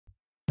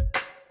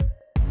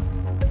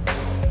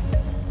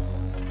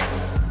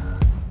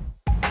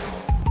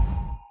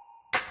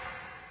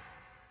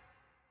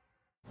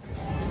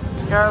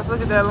Guys,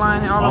 look at that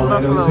line here. All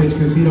right, Osage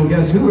Casino,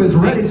 guess who is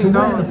ready to win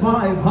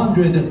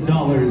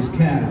 $500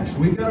 cash?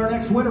 We've got our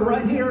next winner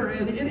right here,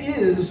 and it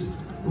is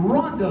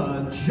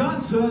Rhonda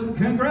Johnson.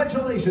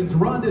 Congratulations,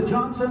 Rhonda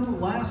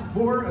Johnson. Last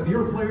four of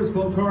your Players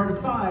Club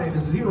card,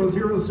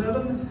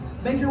 5007.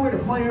 Make your way to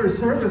Player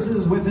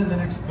Services within the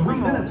next 3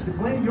 minutes to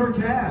claim your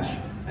cash.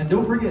 And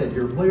don't forget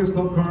your Players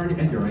Club card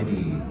and your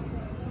ID.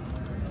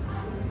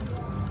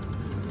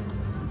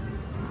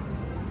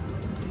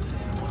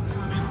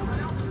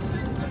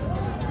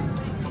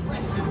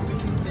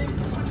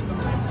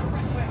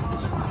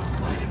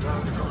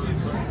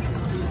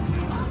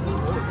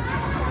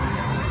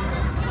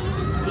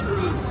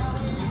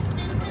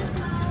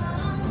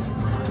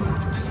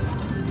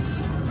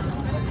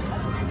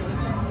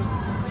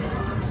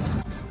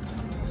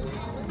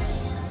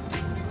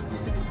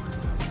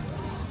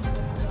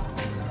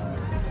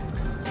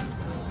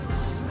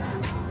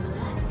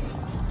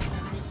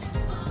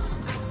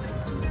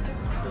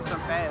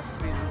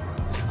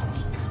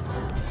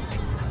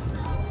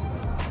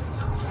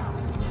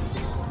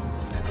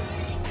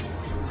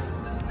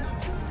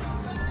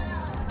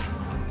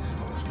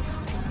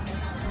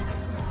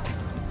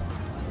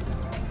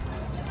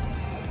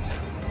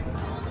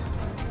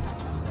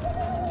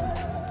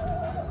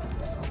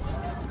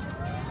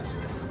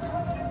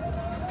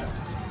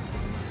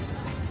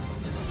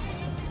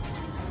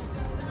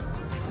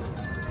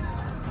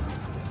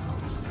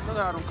 Look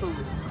at all them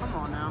cougars. Come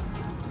on now.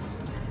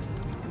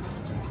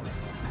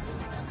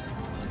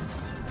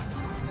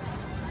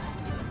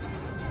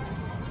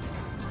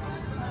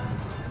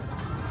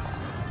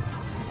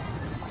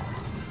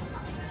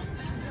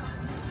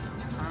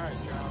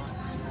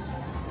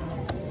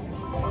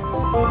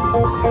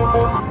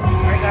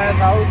 Alright guys,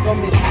 I always go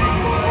miss. Hey,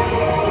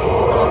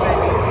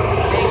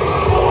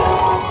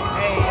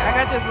 I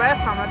got this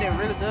last time. I did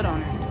really good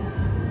on it.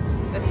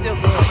 That's still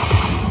good.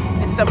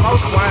 It's the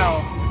most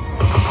wild.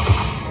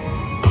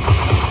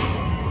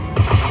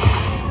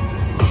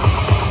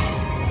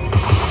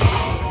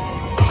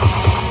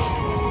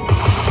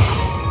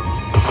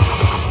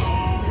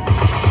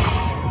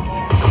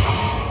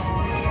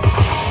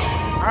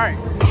 Alright.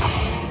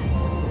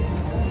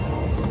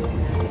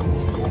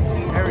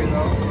 There we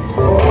go.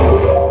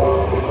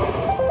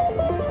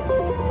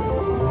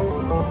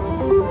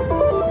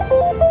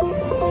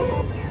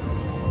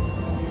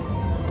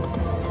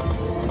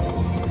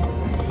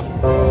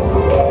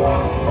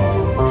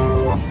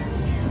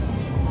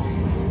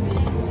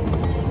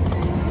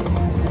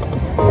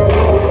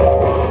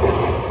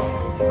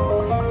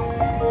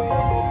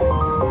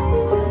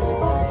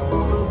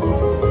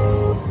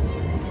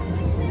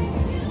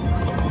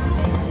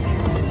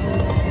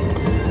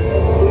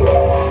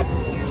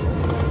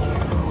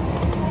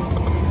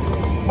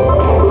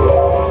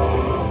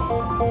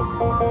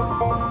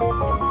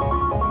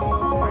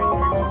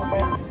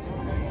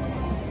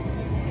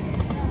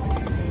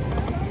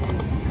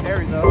 There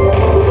we go.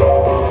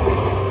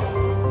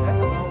 That's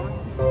a good one.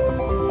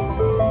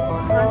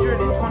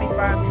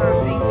 125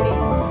 times 18.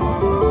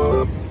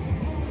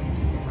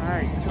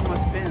 Alright, 2 more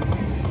spins.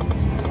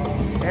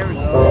 There we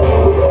go.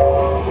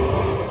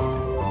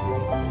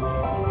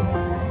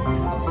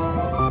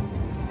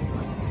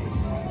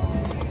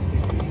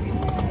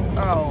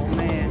 Oh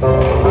man.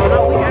 Oh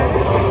no, we got it.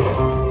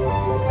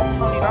 That's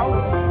 $20.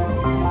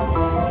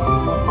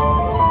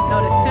 No,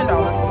 that's $10.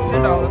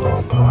 $10.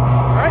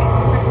 Alright,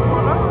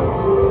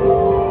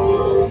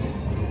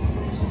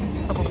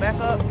 $64. Couple back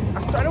up.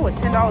 I started with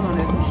 $10 on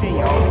this machine,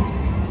 y'all.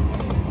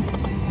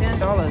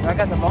 $10. I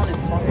got the bonus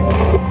 $20.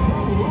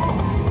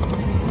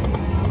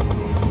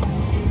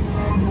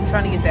 I'm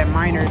trying to get that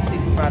minor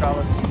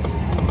 $65.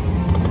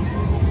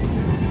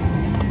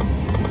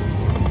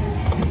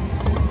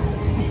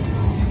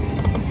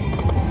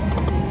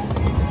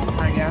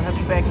 Alright, guys, I'll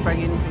be back if I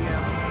get anything else.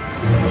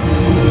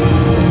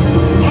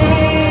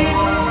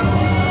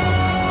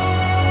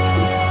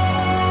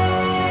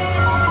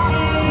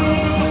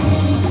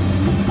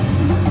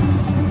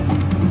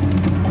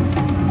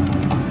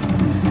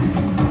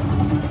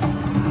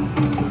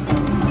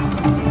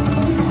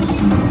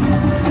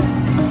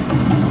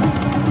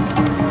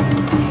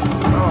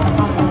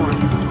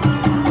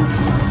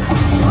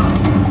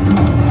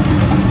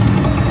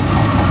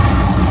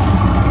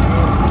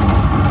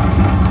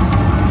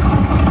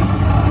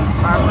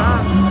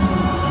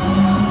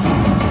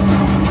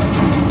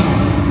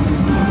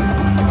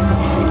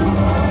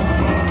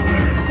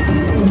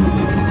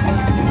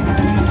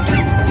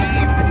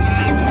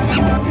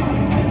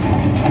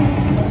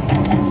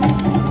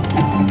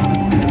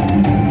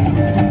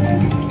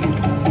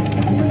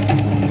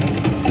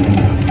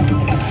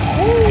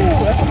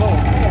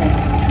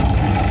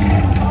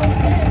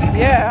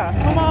 Yeah,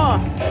 come on.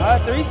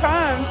 3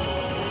 times.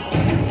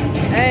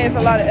 Hey, it's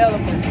a lot of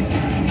elephants.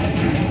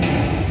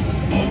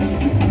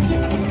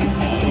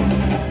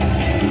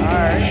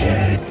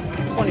 Alright.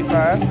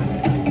 25.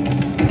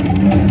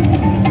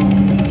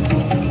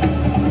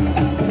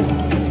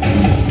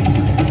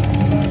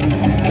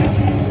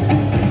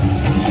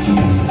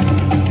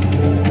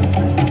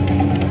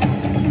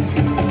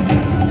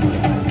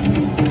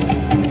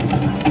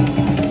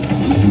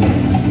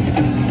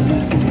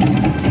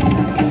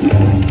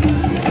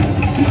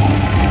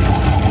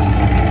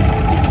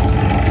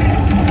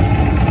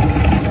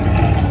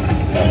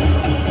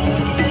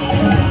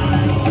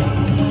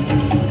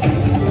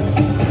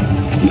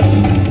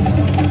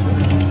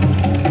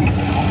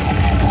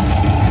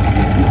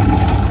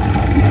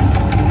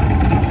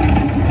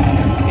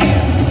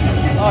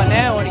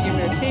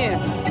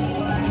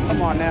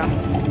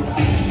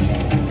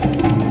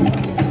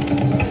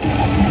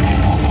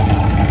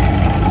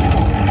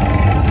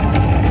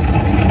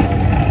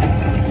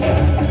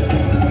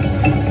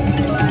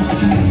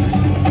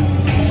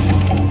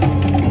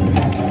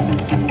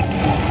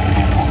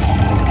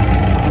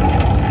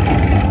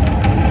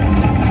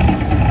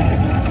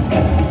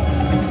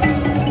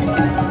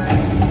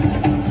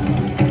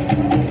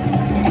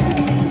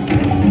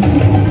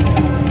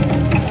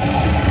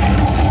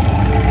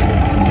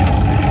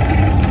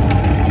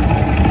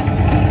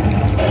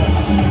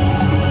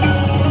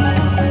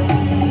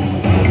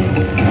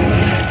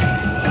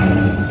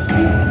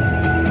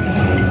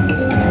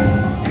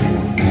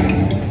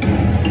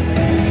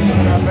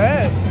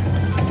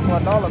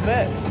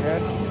 bet.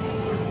 Yes.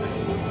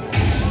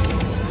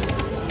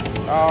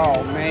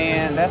 Oh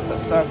man, that's a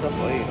sucker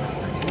for you.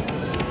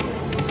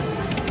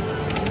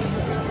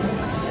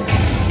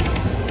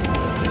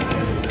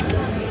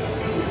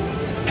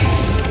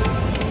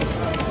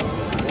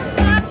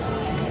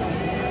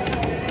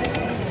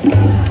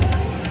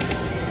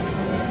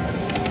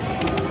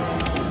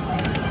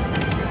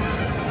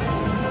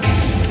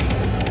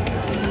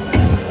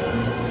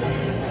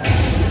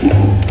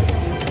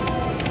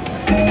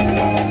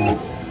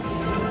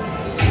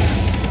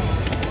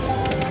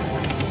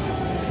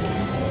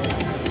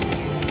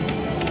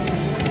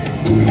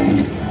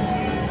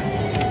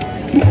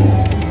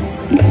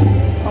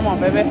 Come on,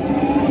 baby.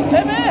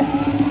 Baby!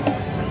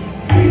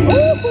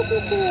 Ooh,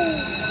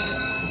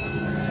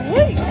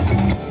 sweet.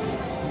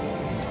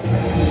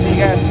 So you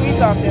got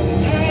sweets out there.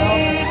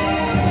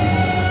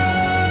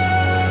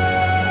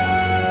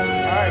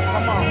 All right,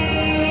 come on.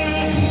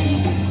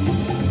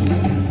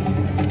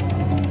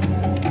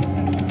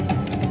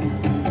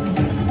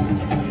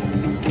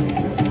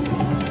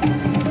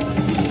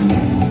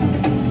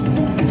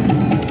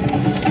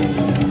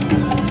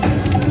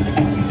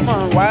 Come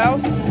on,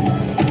 Wows.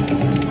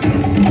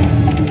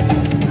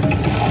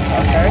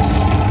 Okay.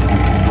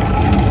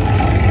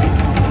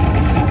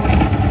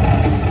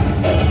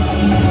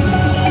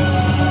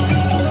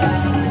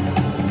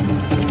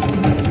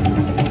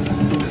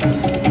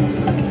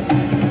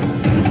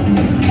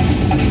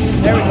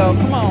 There we go.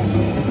 Come on.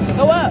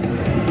 Go up.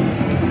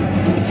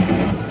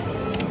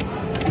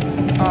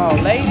 Oh,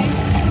 lady.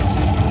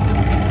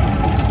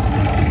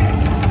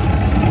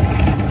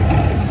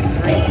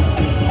 3.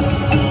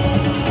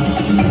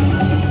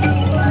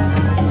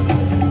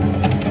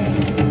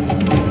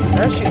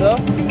 There she go.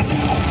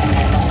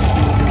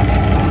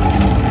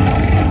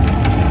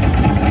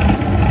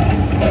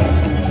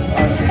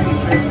 Oh, she be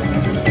tripping.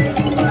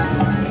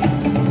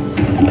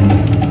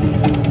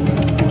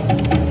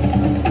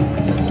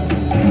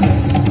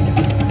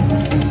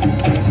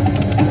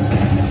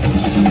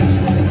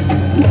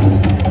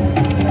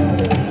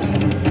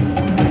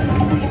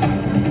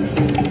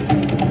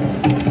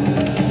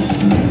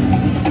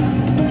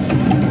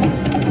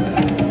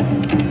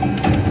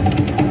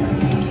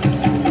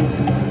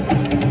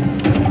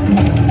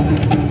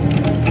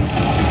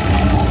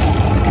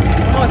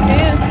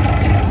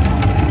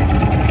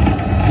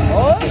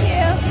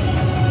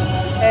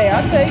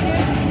 I'll take it.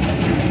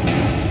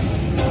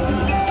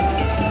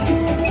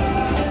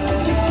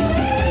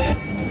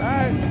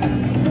 Alright.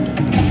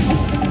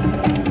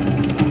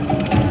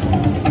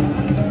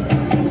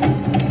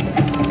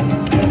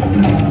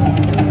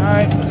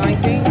 Alright,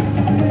 19.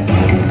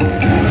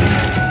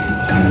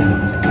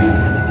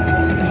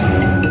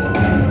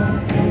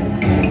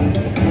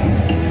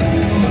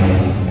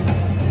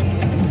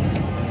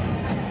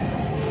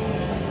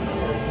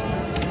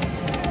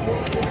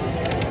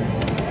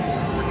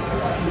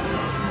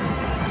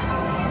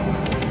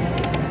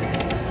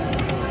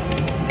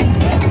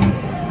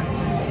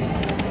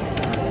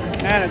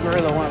 And a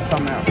gorilla want to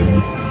come out.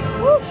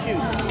 Woo,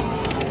 shoot.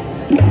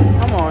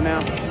 Come on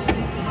now.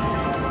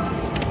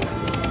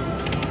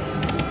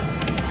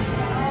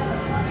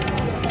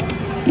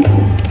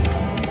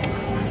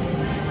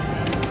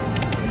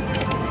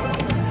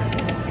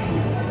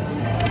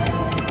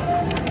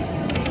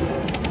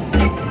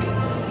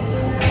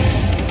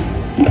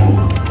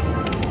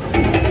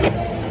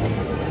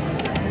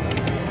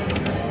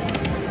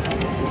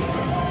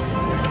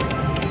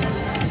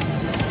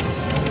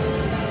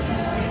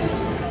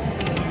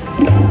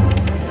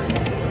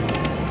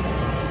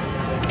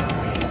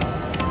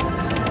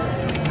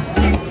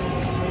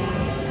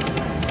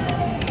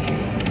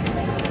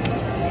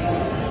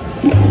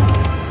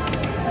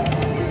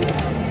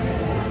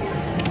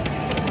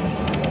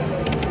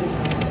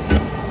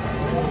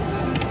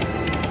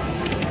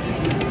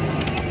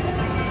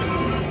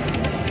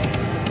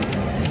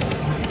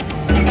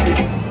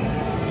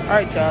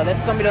 Alright, y'all, that's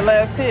gonna be the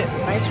last hit.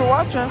 Thanks for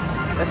watching.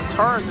 That's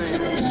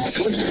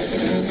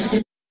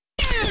Tarzan.